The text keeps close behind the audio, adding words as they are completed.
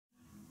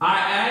I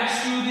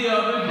asked you the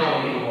other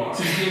day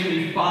to give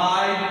me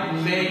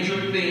 5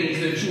 major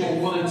things that you are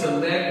willing to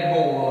let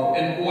go of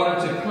in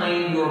order to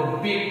claim your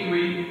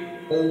victory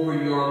over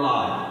your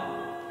life.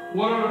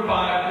 What are the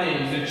 5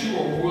 things that you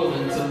are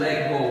willing to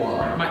let go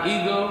of? My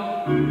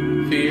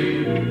ego,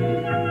 fear,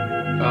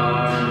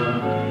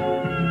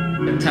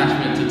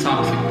 attachment to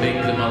toxic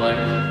things in my life,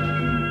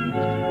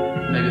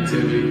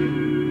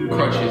 negativity,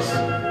 crutches,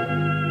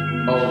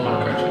 all of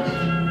my crutches,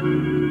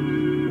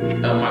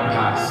 my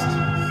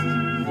past.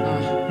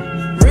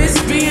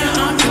 Risk being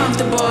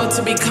uncomfortable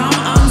to become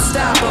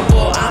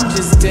unstoppable. I'm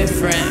just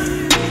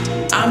different.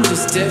 I'm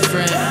just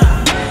different.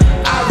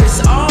 I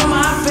risk all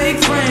my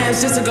fake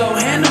friends just to go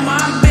handle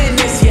my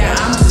business. Yeah,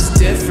 I'm just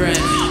different.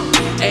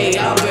 Hey,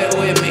 y'all bear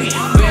with me,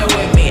 bear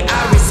with me.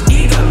 I risk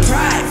ego,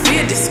 pride,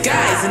 fear,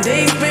 disguise, and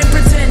they've been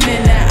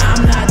pretending that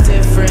I'm not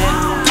different,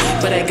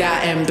 but I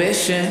got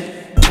ambition,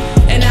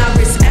 and I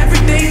risk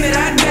everything that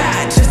I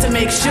got just to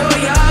make sure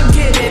y'all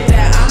get it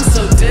that I'm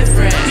so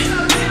different.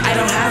 I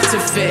don't have to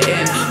fit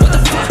in. What the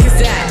fuck is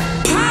that?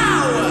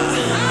 Power,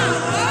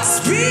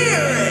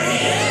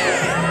 spirit,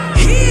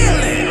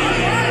 healing.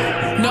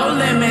 No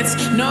limits,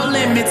 no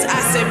limits. I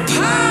said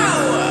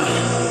power,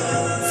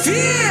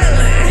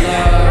 feeling,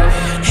 love,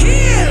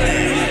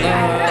 healing.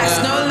 That's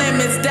no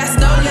limits, that's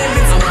no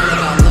limits. I'm all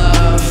about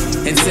love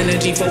and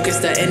synergy. Focus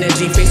the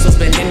energy. Facial's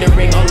been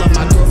hindering all of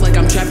my growth like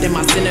I'm trapped in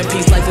my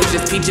centerpiece. Life was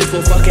just peaches,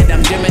 well fuck it,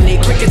 I'm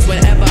Gemini. Crickets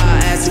whenever I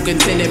ask who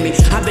contended me.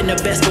 I've been the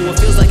best, but what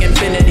feels like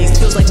infinities.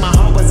 Feels like my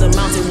heart was a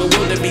mountain with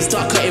wildebeest.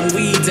 Start cutting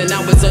weeds and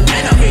I was an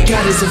enemy.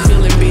 God is a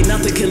feeling me,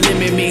 nothing can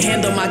limit me.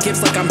 Handle my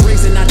gifts like I'm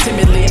bricks and not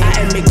timidly. I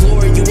admit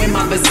glory, you in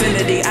my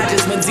vicinity. I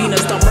just went Xena,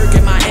 start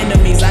murking my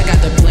enemies. I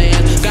got the plan,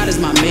 God is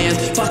my man.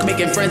 Fuck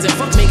making friends and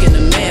fuck making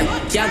a man.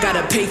 Y'all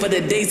gotta pay for the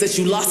days that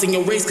you lost in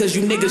your race, cause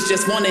you niggas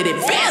just wanted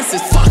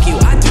advances. Fuck you,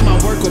 I do my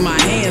work with my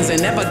hands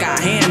and never got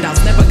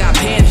handouts, never got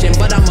pension.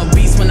 But I'm a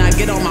beast when I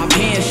get on my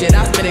pan shit.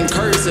 I spit in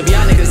cursive,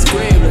 y'all niggas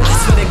scribble. I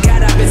swear to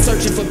God, I've been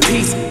searching for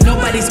peace.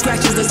 Nobody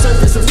scratches the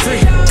surface for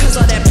free, cause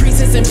all that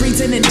pretense and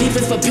pretending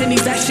defense for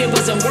pennies, that shit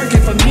wasn't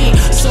working for me.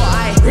 So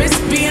I risk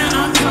being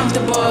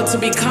uncomfortable to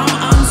become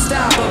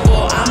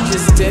unstoppable. I'm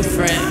just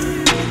different.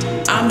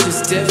 I'm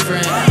just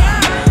different.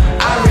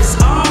 I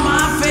risk all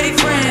my fake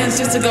friends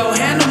just to go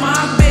handle my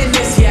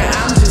business. Yeah,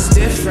 I'm just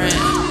different.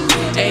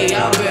 Hey,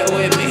 y'all bear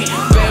with me,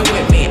 bear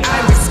with me. I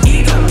risk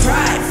ego,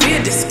 pride,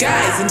 fear,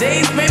 disguise, and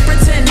they've been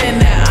pretending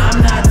that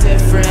I'm not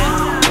different,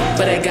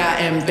 but I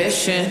got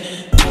ambition,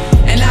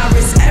 and I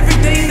risk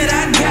everything that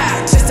I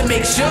got just to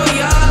make sure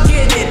y'all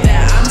get it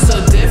that I'm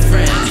so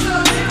different.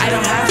 I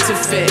don't have to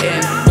fit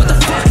in. What the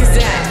fuck is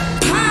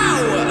that?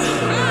 Power,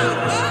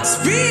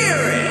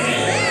 spirit,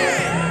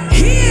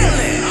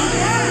 healing.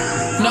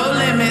 No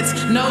limits,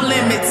 no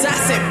limits. I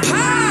said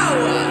power,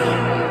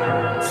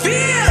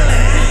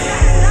 feeling,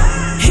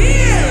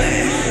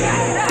 healing.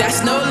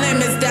 That's no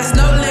limits, that's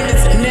no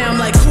limits. Now I'm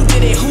like, who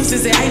did it? Whose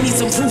is it? I need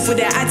some proof of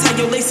that. I tie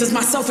your laces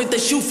myself with the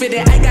shoe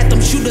fitted. I got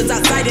them shooters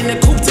outside in the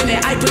coops in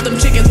it. I put them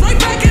chickens right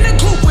back in the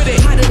coop with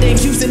it. Hotter than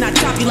Houston, I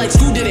chop you like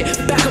Screw did it.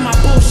 Back on my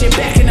bullshit,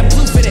 back in the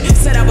blue fitted.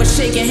 Said I was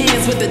shaking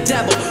hands with the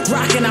devil,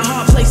 rocking a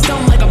hard place,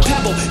 stone like a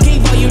pebble.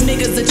 Gave all you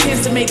niggas a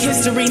chance to make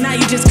history. Now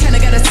you just kinda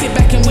gotta sit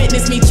back and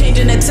witness me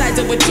changing the tides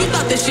of what you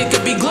thought this shit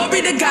could be.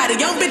 Glory to God, a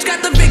young bitch got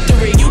the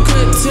victory. You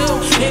could too,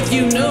 if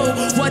you knew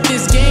what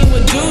this game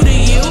would do to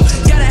you.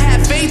 Gotta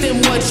have faith in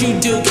what you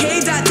do.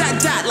 K dot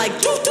dot dot like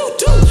do do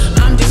do.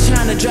 I'm just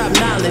trying to drop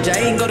knowledge. I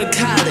ain't go to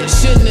college,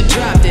 shouldn't have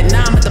dropped it.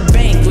 Now I'm at the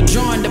bank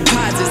withdrawing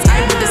deposits.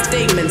 I with this